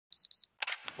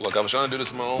Look, I was trying to do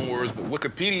this in my own words, but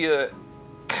Wikipedia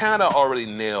kind of already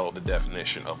nailed the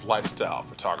definition of lifestyle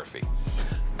photography.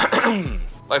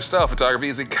 Lifestyle photography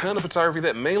is a kind of photography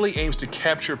that mainly aims to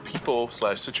capture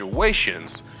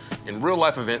people/situations in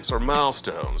real-life events or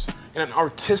milestones in an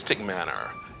artistic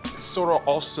manner. It's sort of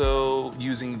also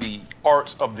using the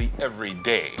arts of the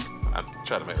everyday. I'm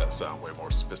trying to make that sound way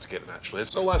more sophisticated actually.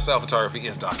 So lifestyle photography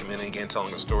is documenting and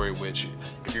telling a story, which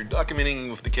if you're documenting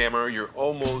with the camera, you're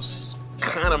almost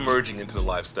kind of merging into the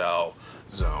lifestyle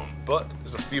zone. But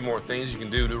there's a few more things you can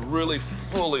do to really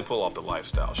fully pull off the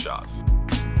lifestyle shots.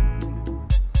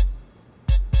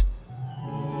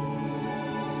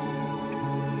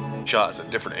 Shots at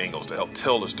different angles to help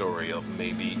tell the story of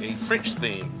maybe a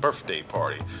French-themed birthday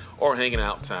party, or hanging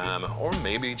out time, or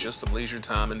maybe just some leisure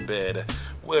time in bed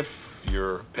with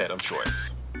your pet of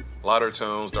choice. Lighter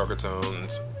tones, darker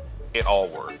tones, it all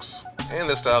works. And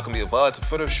this style can be applied to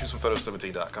photo shoots from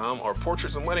Photo17.com, our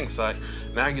portraits and wedding site,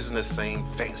 now using the same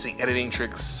fancy editing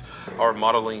tricks or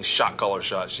modeling shot color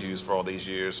shots used for all these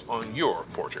years on your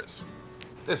portraits.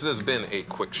 This has been a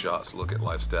QuickShots look at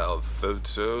lifestyle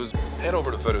photos. Head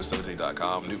over to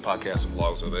Photo17.com. New podcasts and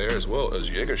blogs are there, as well as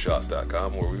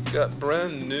YeagerShots.com, where we've got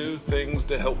brand new things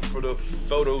to help for the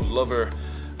photo lover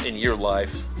in your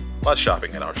life by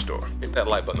shopping at our store. Hit that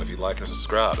like button if you like and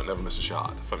subscribe to never miss a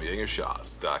shot from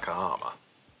YeagerShots.com.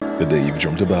 The day you've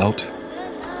dreamt about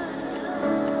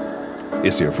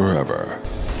is here forever.